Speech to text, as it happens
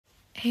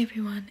Hey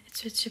everyone,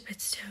 it's Richard.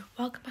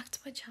 Welcome back to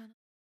my channel.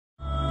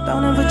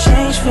 Don't ever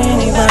change for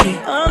anybody.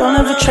 Don't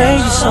ever trade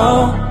your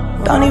soul.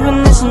 Don't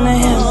even listen to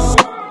him.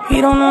 He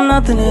don't know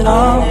nothing at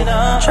all.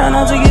 Try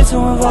not to get too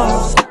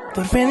involved,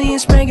 but really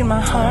it's breaking my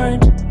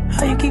heart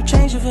how you keep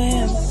changing for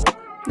him.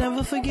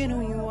 Never forget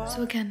who you are.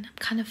 So again, I'm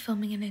kind of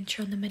filming an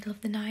intro in the middle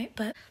of the night,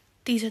 but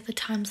these are the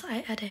times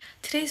I edit.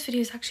 Today's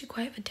video is actually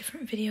quite a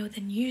different video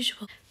than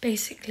usual.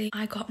 Basically,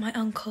 I got my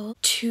uncle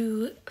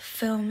to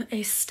film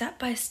a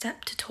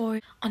step-by-step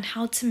tutorial on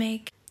how to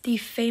make the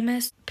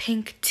famous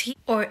pink tea,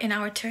 or in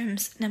our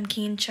terms,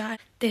 NAMKEEN CHAI.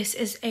 This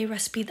is a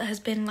recipe that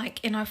has been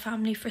like in our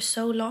family for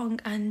so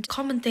long and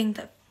common thing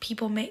that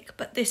people make,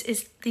 but this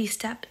is the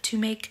step to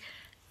make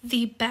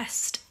the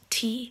best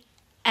tea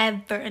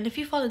ever. And if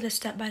you follow this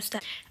step by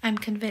step, I'm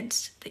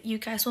convinced that you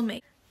guys will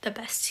make the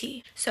best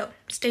tea. So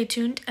stay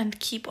tuned and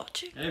keep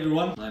watching. Hey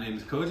everyone, my name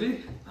is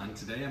Koji and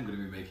today I'm going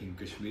to be making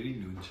Kashmiri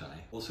noon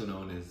chai, also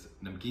known as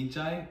NAMKEEN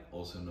CHAI,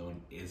 also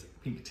known as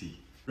pink tea.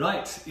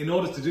 Right, in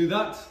order to do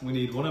that, we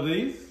need one of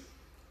these.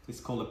 It's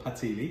called a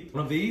patili.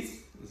 One of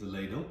these is a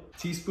ladle.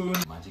 Teaspoon.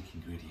 Magic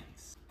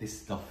ingredients.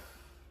 This stuff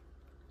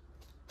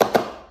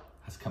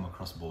has come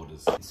across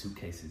borders in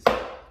suitcases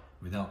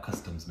without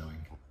customs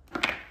knowing.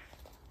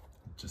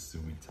 Just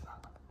zoom into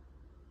that.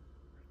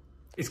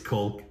 It's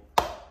called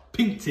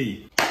pink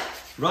tea.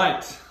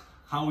 Right,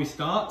 how we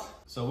start.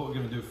 So what we're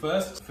going to do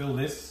first, fill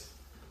this,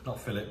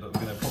 not fill it, but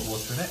we're going to put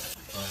water in it.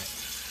 Right.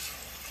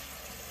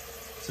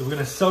 So we're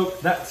going to soak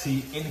that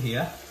tea in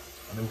here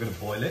and then we're going to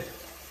boil it.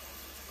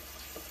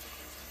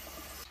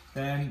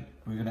 Then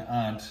we're going to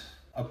add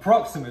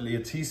approximately a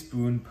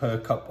teaspoon per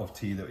cup of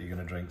tea that you're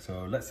going to drink.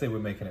 So let's say we're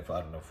making it for,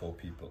 I don't know, 4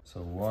 people.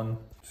 So 1,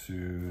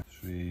 2,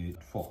 3,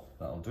 4,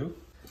 that'll do.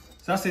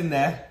 So that's in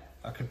there.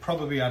 I could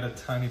probably add a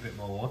tiny bit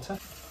more water.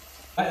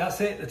 Right,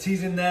 that's it, the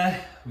tea's in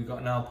there. We've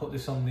got now put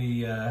this on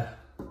the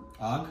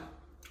arg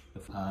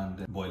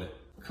and boil it.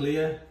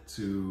 Clear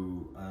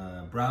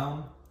to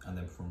brown, and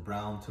then from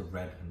brown to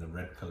red, and the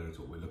red colour is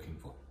what we're looking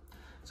for.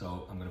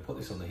 So I'm going to put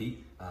this on the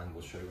heat and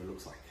we'll show you what it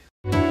looks like.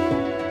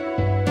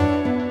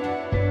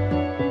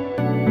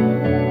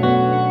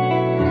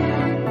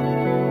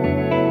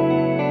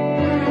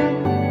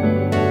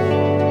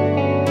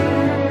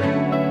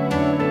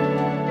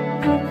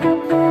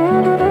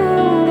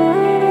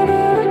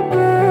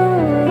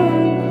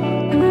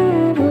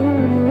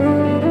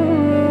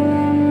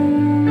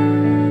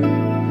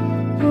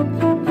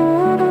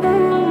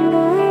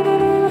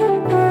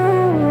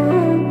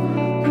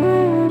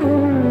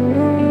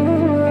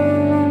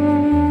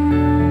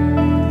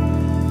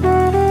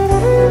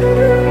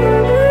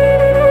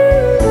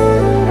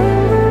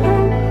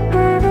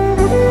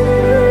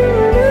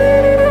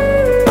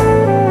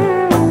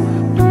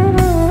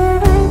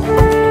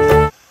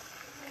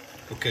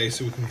 Okay,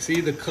 so we can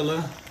see the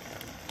colour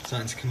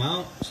starting to come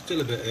out. Still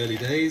a bit early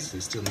days,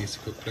 it still needs to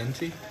cook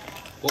plenty.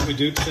 What we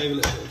do to save a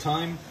little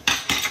time,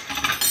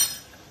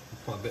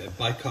 put a bit of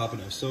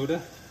bicarbonate of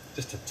soda,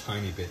 just a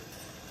tiny bit.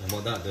 And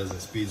what that does, it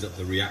speeds up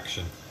the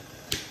reaction.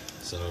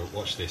 So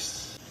watch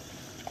this.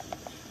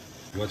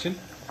 You watching?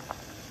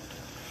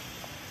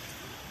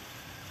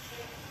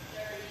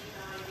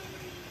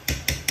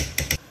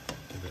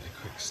 Give it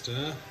a quick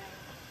stir,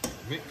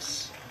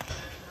 mix,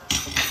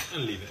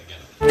 and leave it again.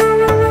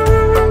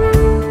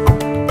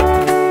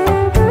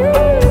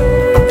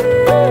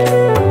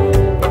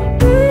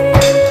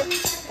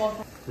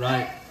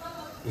 Right,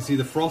 you see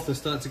the froth has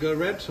started to go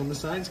red on the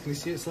sides. Can you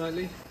see it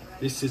slightly?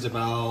 This is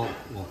about,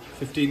 what,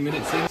 15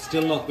 minutes in.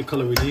 Still not the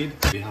colour we need.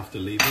 We have to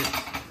leave it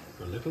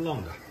for a little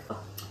longer.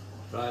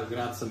 Right, we're going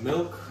to add some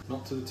milk,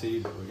 not to the tea,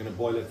 but we're going to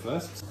boil it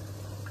first.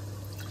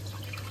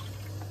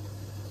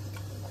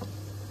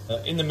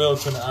 In the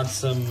milk, we're going to add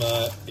some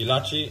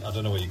ilachi. I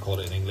don't know what you call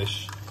it in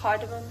English.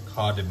 Cardamom.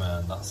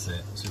 Cardamom, that's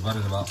it. So we've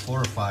added about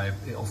 4 or 5.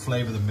 It'll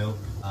flavour the milk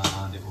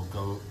and it will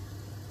go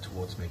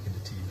towards making the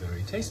tea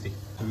very tasty.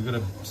 So we're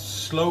going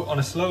to on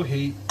a slow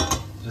heat,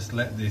 just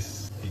let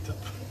this heat up.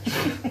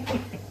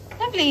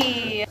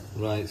 Lovely.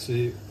 Right, so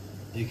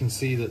you can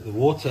see that the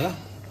water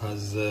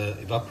has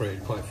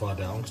evaporated quite far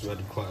down because we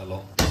added quite a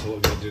lot. So what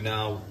we're going to do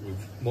now,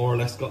 we've more or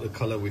less got the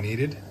colour we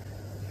needed.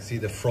 You can see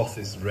the froth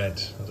is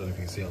red. I don't know if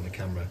you can see it on the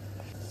camera.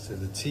 So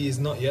the tea is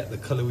not yet the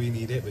colour we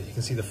need it, but you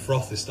can see the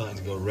froth is starting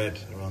to go red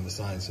around the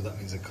sides, so that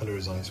means the colour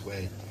is on its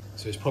way.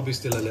 So it's probably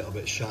still a little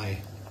bit shy.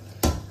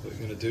 What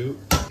we're going to do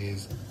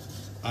is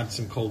add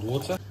some cold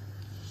water.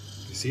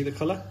 You see the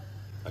colour?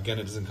 Again,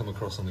 it doesn't come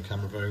across on the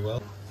camera very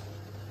well.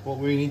 What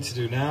we need to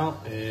do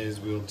now is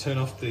we'll turn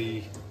off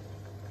the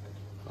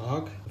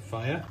arg, the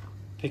fire,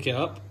 pick it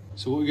up.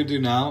 So what we're going to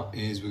do now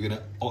is we're going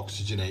to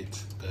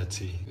oxygenate the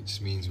tea, which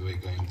means we're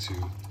going to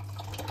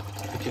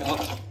pick it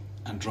up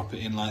and drop it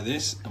in like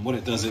this. And what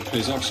it does, it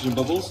creates oxygen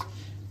bubbles.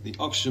 The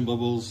oxygen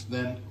bubbles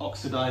then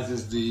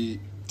oxidizes the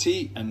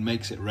tea and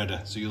makes it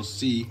redder. So you'll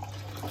see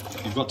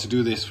you've got to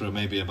do this for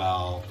maybe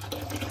about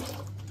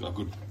a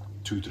good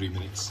 2-3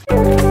 minutes.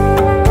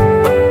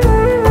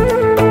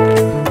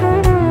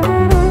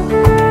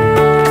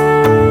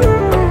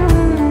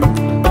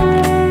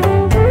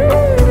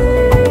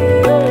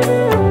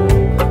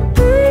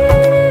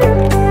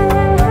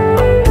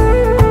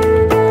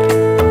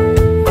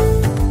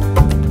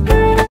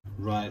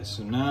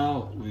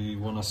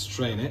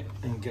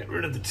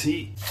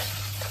 tea.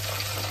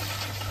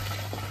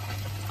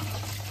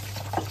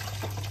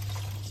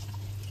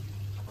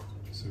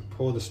 So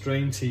pour the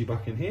strained tea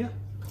back in here.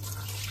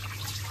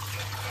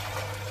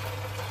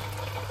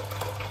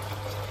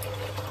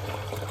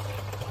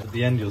 At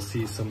the end you'll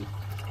see some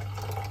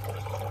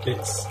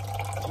bits.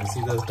 You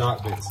see those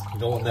dark bits? You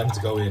don't want them to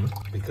go in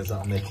because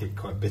that'll make it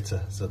quite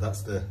bitter. So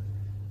that's the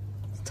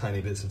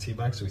tiny bits of tea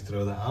bag, so we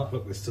throw that out.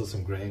 Look, there's still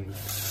some grain.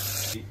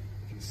 You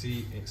can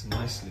see it's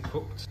nicely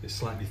cooked. It's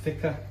slightly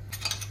thicker.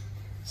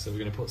 So we're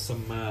going to put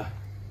some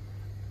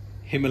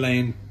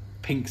Himalayan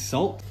pink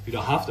salt. You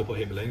don't have to put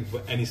Himalayan,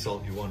 put any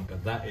salt you want,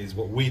 but that is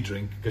what we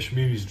drink,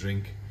 Kashmiris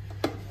drink.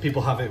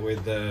 People have it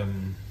with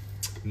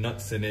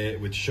nuts in it,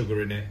 with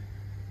sugar in it,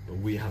 but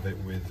we have it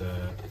with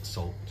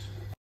salt.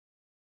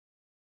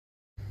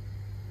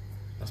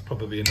 That's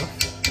probably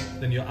enough.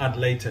 Then you'll add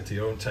later to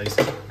your own taste.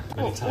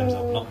 Many times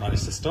I've not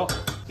managed to stop.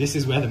 This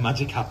is where the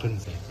magic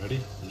happens. Ready?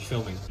 Are you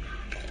filming?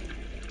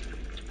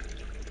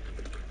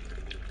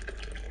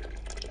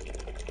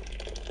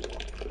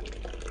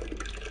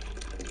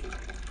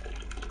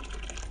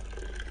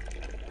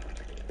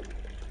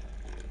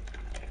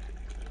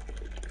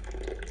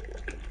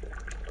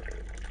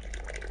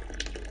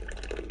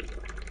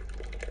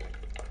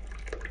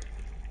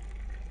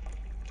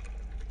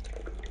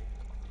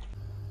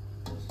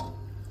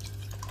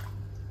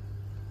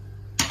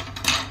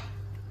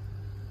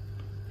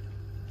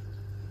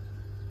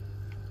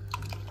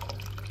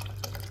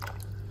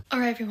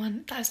 Alright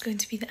everyone, that is going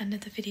to be the end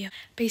of the video.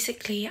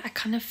 Basically, I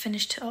kind of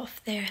finished it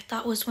off there.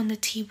 That was when the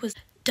tea was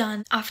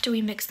done. After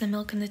we mixed the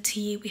milk and the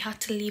tea, we had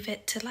to leave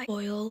it to like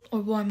boil or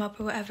warm up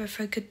or whatever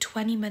for a good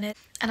 20 minutes.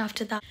 And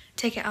after that,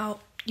 take it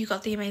out. You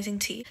got the amazing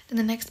tea. Then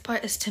the next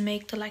part is to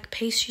make the like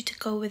pastry to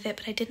go with it,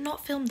 but I did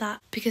not film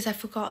that because I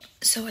forgot.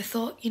 So I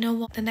thought, you know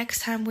what, the next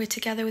time we're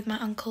together with my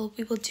uncle,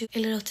 we will do a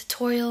little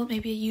tutorial,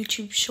 maybe a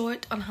YouTube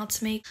short on how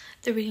to make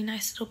the really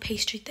nice little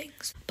pastry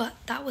things. But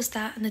that was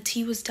that, and the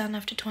tea was done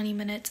after 20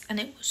 minutes and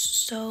it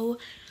was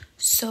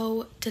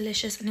so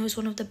delicious, and it was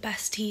one of the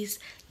best teas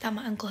that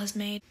my uncle has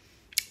made.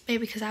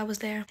 Maybe because I was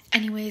there.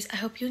 Anyways, I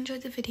hope you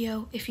enjoyed the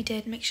video. If you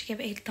did, make sure you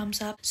give it a thumbs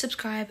up,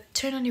 subscribe,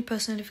 turn on your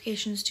post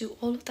notifications, do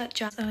all of that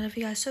jazz. I love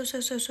you guys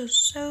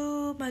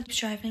so much.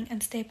 Driving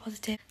and stay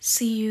positive.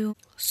 See you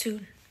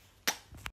soon.